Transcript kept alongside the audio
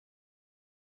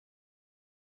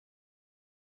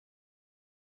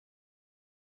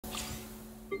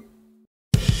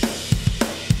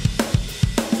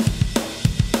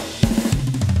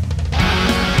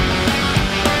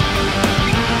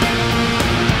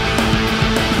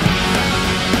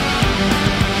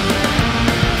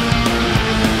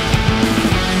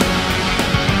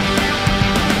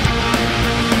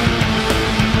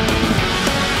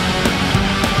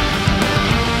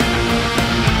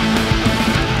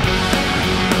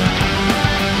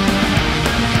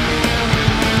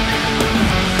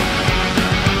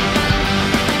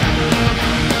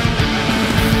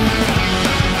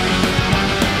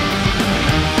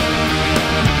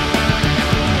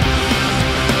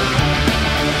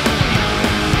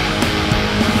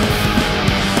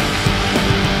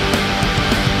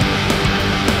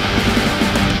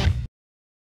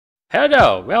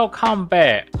Hello, welcome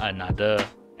back. Another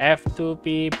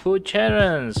F2B pool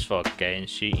challenge for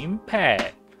Genshin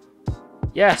Impact.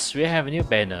 Yes, we have a new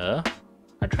banner.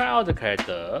 I try out the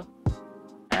character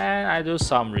and I do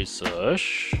some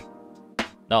research.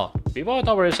 No, before I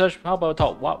talk research, how about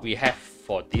talk what we have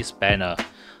for this banner?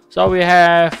 So we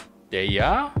have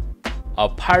dehya, a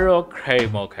Pyro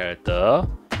Claymore character,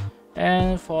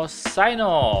 and for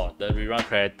Sino, the rerun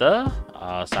character,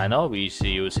 Sino we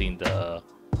see using the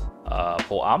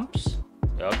pole arms.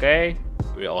 Okay,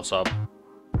 really awesome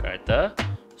character.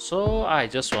 So I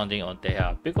just wondering on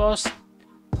dehya because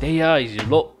dehya is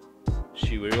look,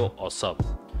 she really awesome.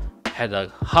 Had a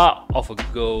heart of a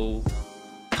gold,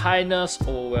 kindness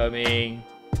overwhelming.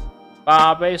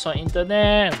 But based on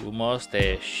internet rumors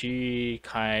that she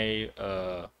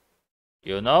a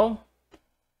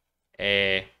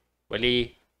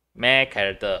really meh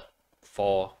character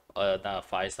for another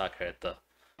 5-star character.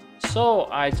 So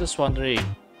I just wondering,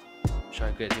 should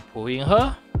I get pulling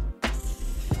her?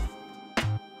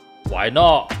 Why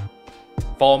not?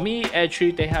 For me,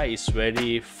 actually, dehya is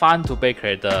really fun to play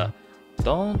character.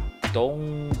 Don't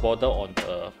bother on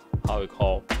the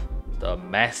the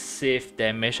massive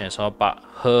damage and so on, but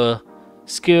her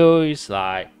skill is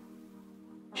like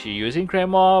she using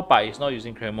Claymore, but it's not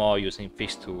using Claymore, using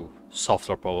Fist to solve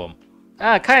the problem.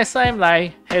 Kind of same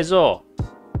like Hazel.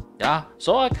 Yeah,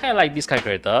 so I kind of like this kind of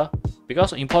character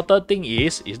because important thing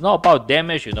is it's not about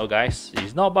damage, you know, guys.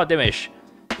 It's not about damage.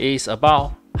 It's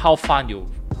about how fun you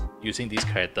using this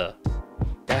character.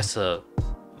 That's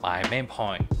my main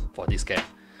point for this game.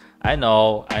 I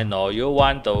know you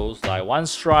want those like one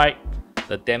strike,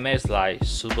 the damage like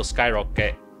super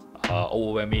skyrocket,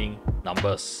 overwhelming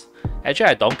numbers. Actually,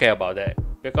 I don't care about that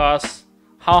because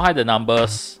how high the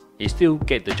numbers, it still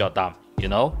get the job done, you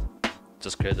know.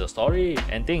 Just create the story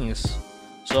and things.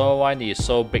 So why need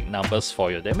so big numbers for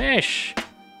your damage?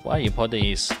 What important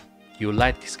is you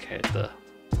like this character.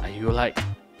 And you like,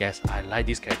 yes, I like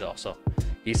this character also.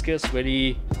 His skills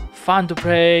really fun to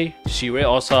play. She really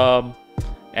awesome.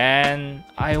 And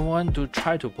I want to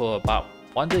try to pull her, but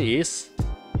wonder is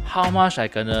how much I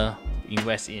gonna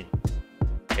invest in.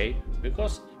 Okay,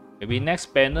 because maybe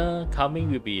next banner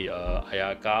coming will be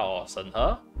Ayaka or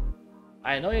Senhe.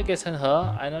 I know you get Senhe,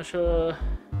 I'm not sure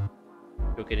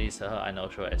you get this Senhe, I'm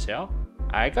not sure as well.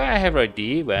 I have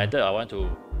already whether I want to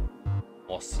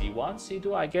or C1,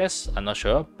 C2 I guess, I'm not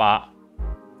sure, but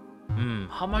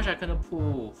how much I gonna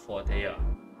pull for dehya?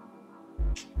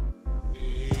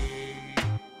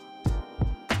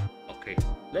 Okay,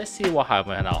 let's see what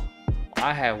happens now.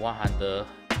 I have 100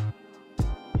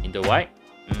 in the white,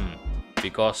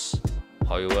 because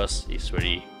however is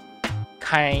really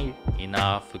kind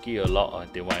enough to give a lot on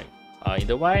the white. In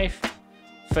the white,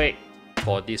 fake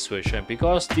for this version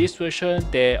because this version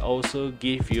they also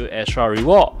give you extra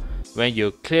reward when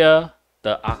you clear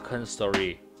the Archon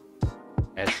story.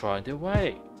 Extra in the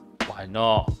white, why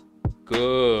not?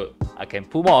 Good, I can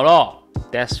pull more lot.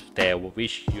 That's they will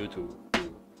wish you to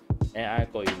do. And I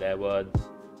got 11.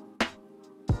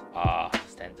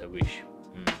 Standard wish.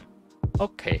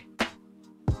 Okay,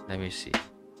 let me see.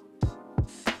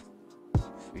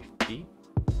 50.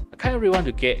 I kind of really want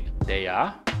to get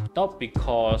dehya, not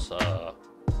because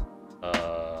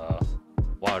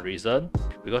what reason,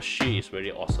 because she is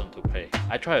very awesome to play.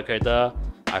 I try her character,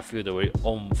 I feel the very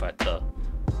own factor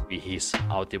with his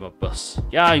ultimate burst.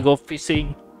 Yeah, you go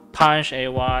fishing, punch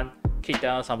anyone, kick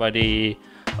down somebody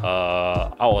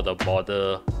out of the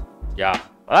border. Yeah,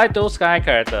 I like those kind of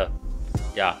character.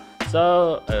 Yeah,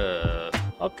 so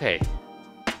okay,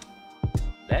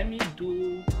 let me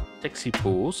do 60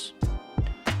 pulls,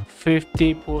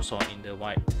 50 pulls on in the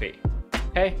white fade.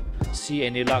 Okay, see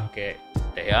any luck get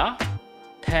dehya,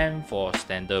 10 for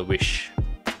standard wish.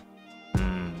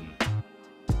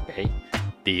 Okay,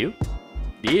 deal.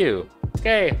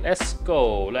 Okay, let's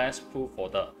go. Let's pull for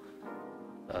the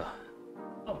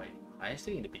oh wait, I'm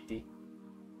still in the BT.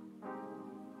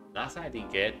 Last time I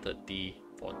didn't get 30,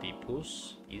 40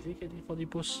 pulls. Is it getting 40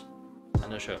 pulls? I'm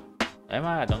not sure. Am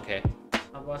I don't care.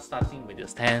 How about starting with the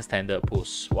 10 standard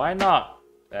pulls? Why not?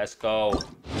 Let's go.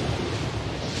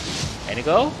 Any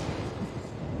go?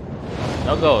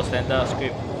 No go. Standard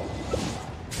script.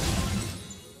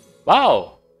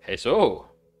 Wow. Hey, so.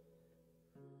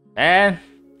 And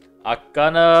I'm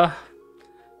gonna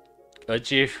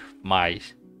achieve my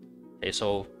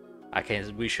Hazel. I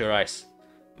can visualize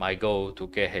my goal to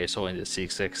get Hazel in the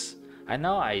C6. I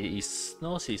know it's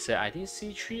no C6, I think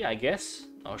C3 I guess.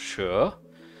 Not sure.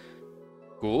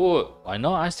 Good. I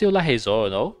know I still like Hazel, you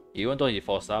know, even though it's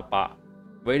 4-star, but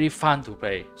very fun to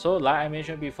play. So like I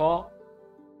mentioned before,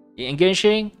 In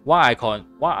Genshin, what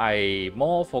I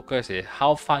more focus is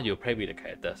how fun you play with the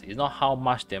characters. It's not how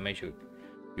much damage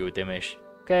you damage.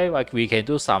 Okay, like we can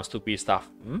do some stupid stuff.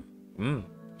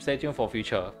 Stay tuned for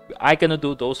future. I gonna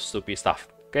do those stupid stuff.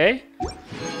 Okay.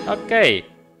 Okay.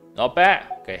 Not bad.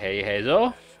 Okay, hey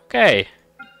Hazel. Okay.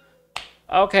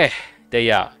 Okay.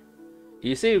 There.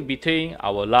 You see between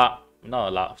our luck,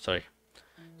 not luck. Sorry.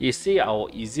 You see our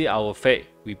easy our fate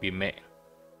will be made.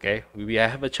 Okay, we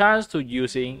have a chance to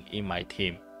using in my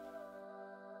team.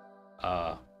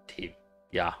 Team.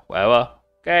 Yeah, whatever.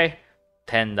 Okay,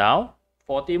 10 down,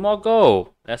 40 more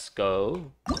go. Let's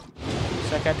go.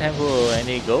 Second temple,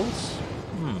 any goals?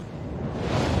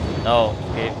 No.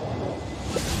 Okay.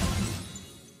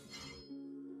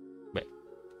 Wait.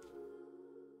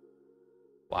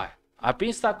 Why? I've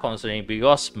been start considering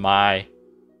because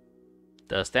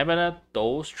the stamina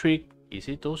those three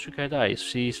those three characters I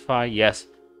see is fine. Yes.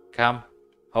 Come.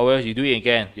 However, you do it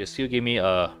again. You still give me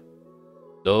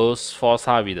those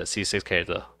 4-star with the C6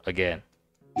 character again.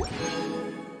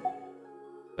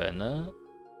 Banner.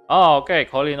 Oh, okay.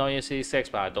 Calling on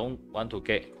C6, but I don't want to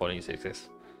get calling C6.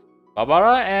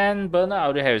 Barbara and Burner I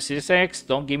already have C6.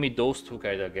 Don't give me those two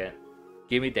characters again.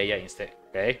 Give me dehya instead.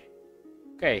 Okay.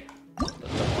 Okay. The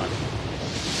third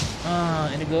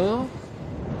one. Any go?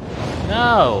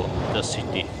 No. The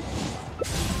city.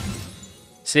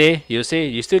 See, you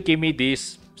still give me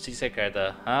this C6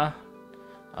 character, huh?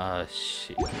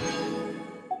 Shit.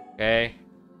 Okay.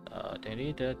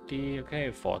 20, 30,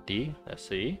 okay, 40. Let's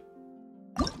see.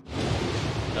 The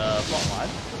fourth one.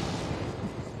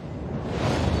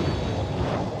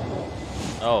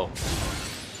 Oh.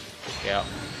 Yeah.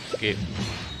 Skip.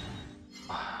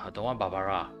 I don't want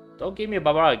Barbara. Don't give me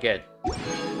Barbara again.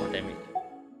 Oh, damn it.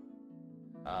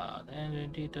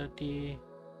 10, 20, 30.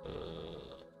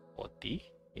 40?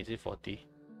 Is it 40?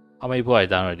 How many people I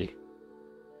done already?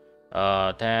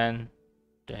 10,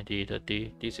 20,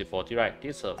 30. This is 40, right?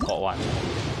 This is a 4-1.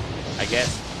 I guess.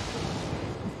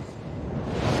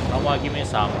 Someone give me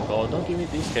some gold. Don't give me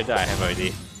this character I have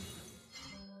already.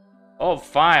 Oh,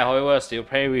 fine. However, still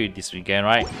play with this weekend,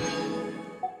 right?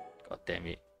 God damn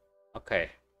it. Okay.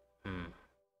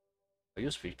 I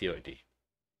used 50 already.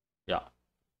 Yeah.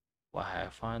 What have I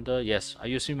found? Yes, I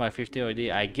using my 50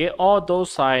 already. I get all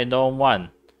those I don't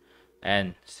want.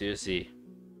 And seriously.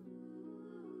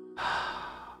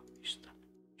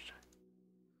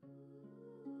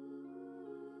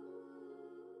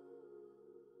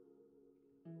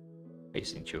 Hey,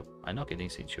 Sinchu. I'm not getting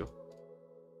Sinchu.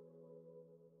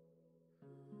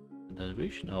 The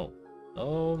reach? No.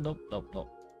 No, nope, nope, nope.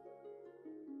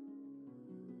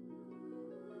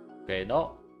 Okay,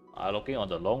 no. I'm looking on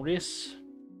the long list.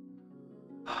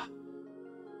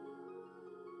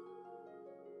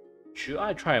 Should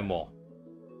I try more?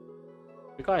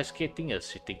 Because I'm getting a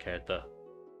sitting character.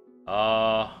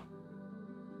 Now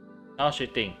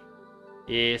sitting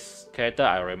is character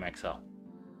I already max out.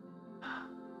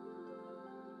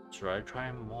 Should I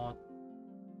try more?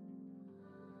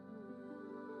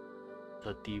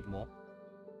 30 more?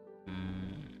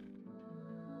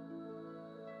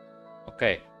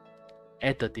 Okay.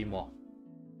 Add 30 more.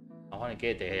 I want to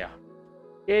get dehya.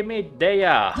 Give me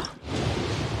dehya.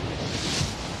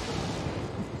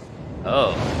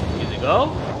 Oh, is it go?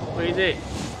 Where is it?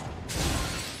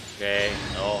 Okay,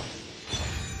 no.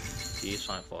 This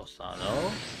one for star,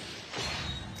 no.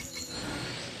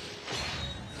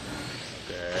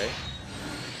 Okay.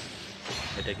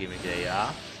 Better give me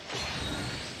dehya.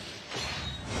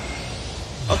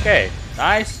 Okay,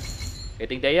 nice.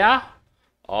 Getting dehya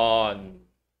on.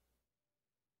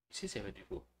 Is it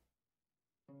 74?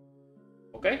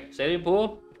 Okay,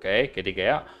 74. Okay, getting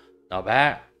dehya. Not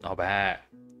bad, not bad.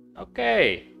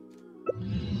 Okay.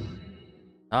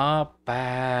 Not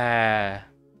bad.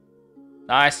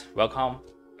 Nice, welcome.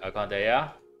 Welcome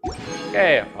dehya.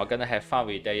 Okay, we're gonna have fun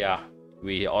with dehya.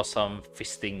 With awesome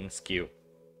fisting skill.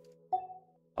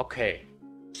 Okay.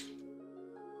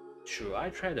 Should I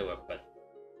try the weapon?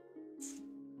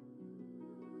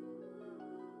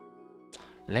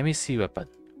 Let me see weapon.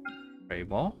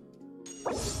 Claymore.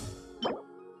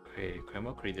 Okay,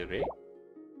 Claymore crit rate.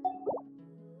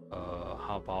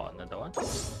 How about another one?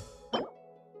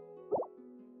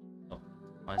 Oh,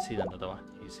 I see another one.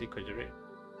 You see crit rate?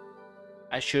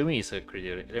 I show me it's a crit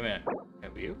rate. Let me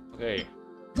have you. Okay.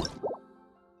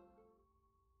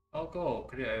 I'll go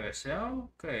clear ASL.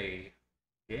 Okay.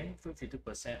 Gain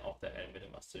 52% of the enemy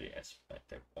mastery as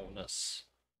attack bonus.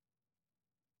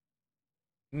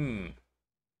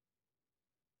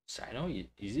 Sino,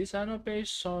 is this Sino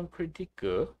based on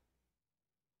critical?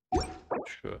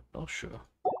 Sure, not sure.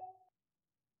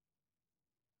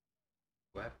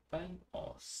 Weapon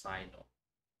or Sino?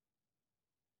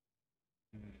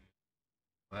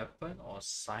 Weapon or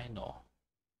Sino?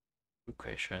 Good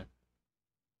question.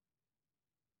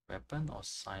 Weapon or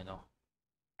Sino?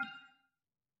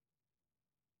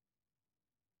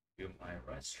 You might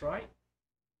right strike.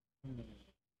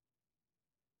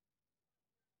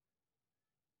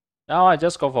 Now I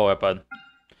just go for weapon.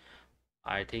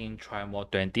 I think try more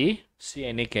 20. See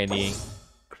any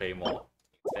claymore.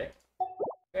 Okay.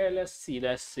 Okay, let's see.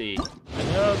 Okay.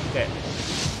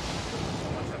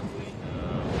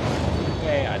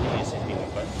 Okay, I think it's a shooting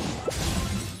weapon.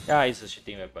 Yeah, it's a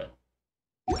shooting weapon.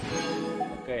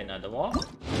 Okay, another more.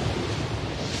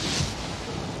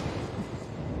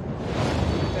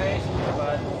 Okay, shooting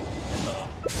weapon. That's all.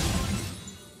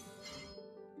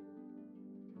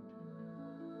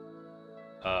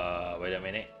 Wait a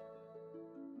minute.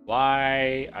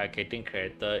 Why I getting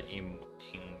character in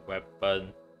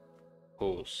weapon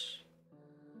pools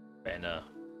banner?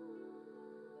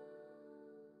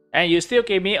 And you still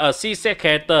give me a C-set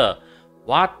character.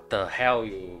 What the hell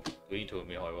you doing to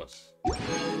me, Horus?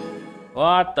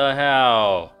 What the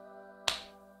hell?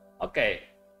 Okay,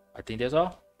 I think that's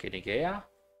all. Getting dehya.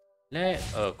 Let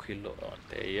a quick look on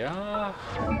dehya.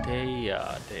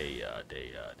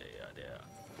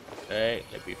 Okay,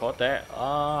 before that,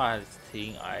 I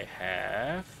think I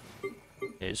have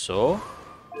it. So,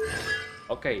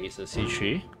 okay, it's a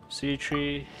C3.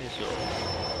 C3 is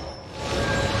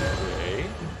okay,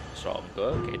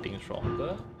 stronger, getting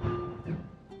stronger.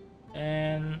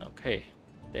 And okay,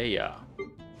 dehya.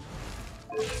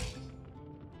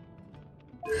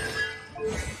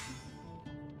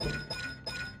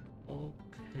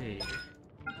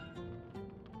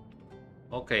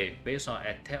 Okay, based on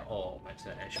attack or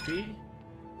maximum HP.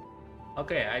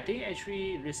 Okay, I think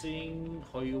actually listening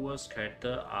Hoyuwa's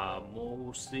character are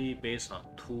mostly based on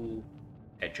 2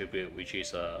 attributes, which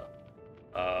is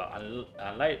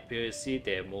unlike POC,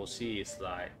 they mostly is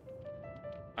like,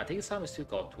 I think some still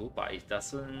got 2, but it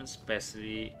doesn't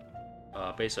specifically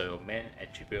based on your main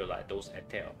attribute like those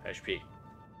attack or HP.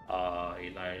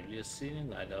 Like listening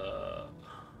like the.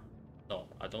 No,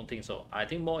 I don't think so. I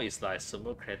think more is like some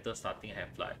characters starting have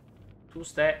like 2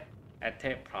 stat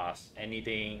attack plus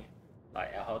anything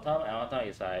like Alhautam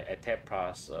is like attack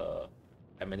plus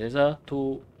Amenaza,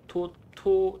 two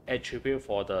attribute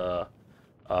for the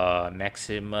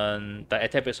maximum, the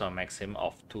attack based on maximum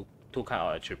of two kind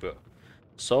of attribute.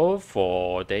 So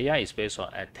for dehya is based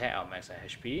on attack or max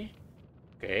HP.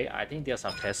 Okay, I think there's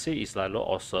some passive is like low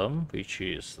awesome, which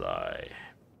is like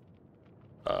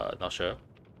not sure.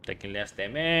 Taking less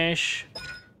damage,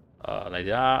 like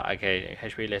that. Okay,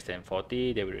 HP less than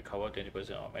 40, they will recover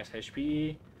 20% of max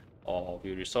HP, or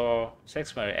will restore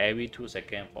 6 melee every 2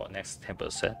 seconds for next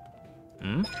 10%.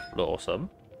 Low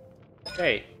awesome.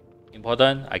 Okay,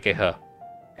 important, I get her.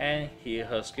 And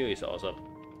her skill is awesome.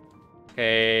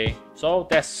 Okay, so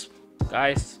that's,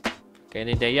 guys,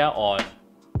 getting dehya on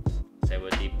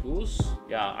 70 boost.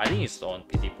 Yeah, I think it's on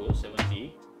PT boost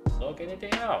 70. So getting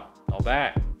dehya, not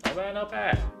bad. Not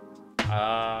bad.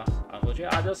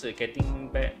 Unfortunately, others are getting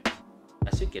back.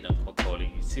 I still get them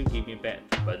calling. Still give me back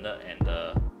Bernard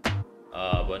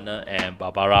and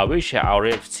Barbara, which I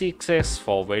already success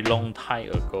for a very long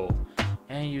time ago,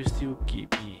 and you still give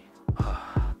me.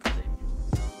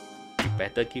 You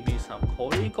better give me some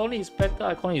calling. Calling is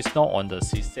better. Calling is not on the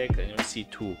C6 and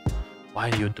C2. Why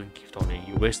you don't give calling?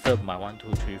 You wasted my 1,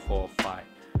 2, 3, 4, 5,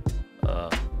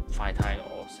 5 times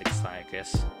or 6 times, I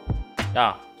guess.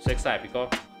 Yeah, 6 times because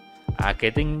I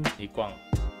getting Niguang.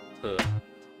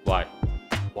 Why?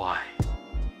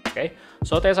 Okay,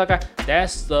 so that's okay.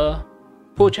 That's the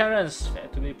pool challenge.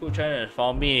 To be pool challenge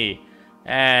for me.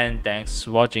 And thanks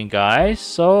for watching, guys.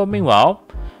 So meanwhile,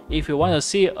 if you want to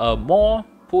see a more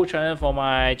pool challenge for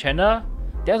my channel,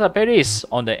 there's a playlist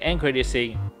on the end credit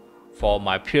scene for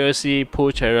my POC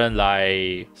pool challenge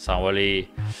like somebody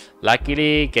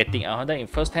luckily getting 100 in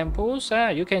first 10 pools.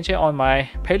 You can check on my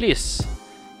playlist.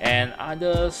 And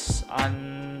others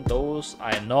and those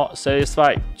are not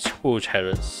satisfied pool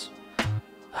challenge.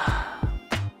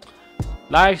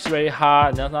 Life's very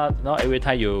hard. Not every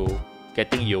time you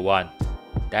getting you want.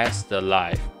 That's the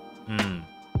life.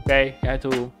 Okay, you have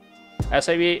to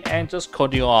accept it and just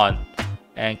continue on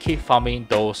and keep farming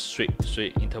those sweet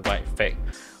interbyte effect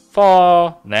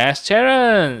for next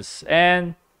challenge.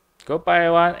 And goodbye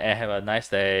everyone and have a nice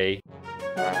day.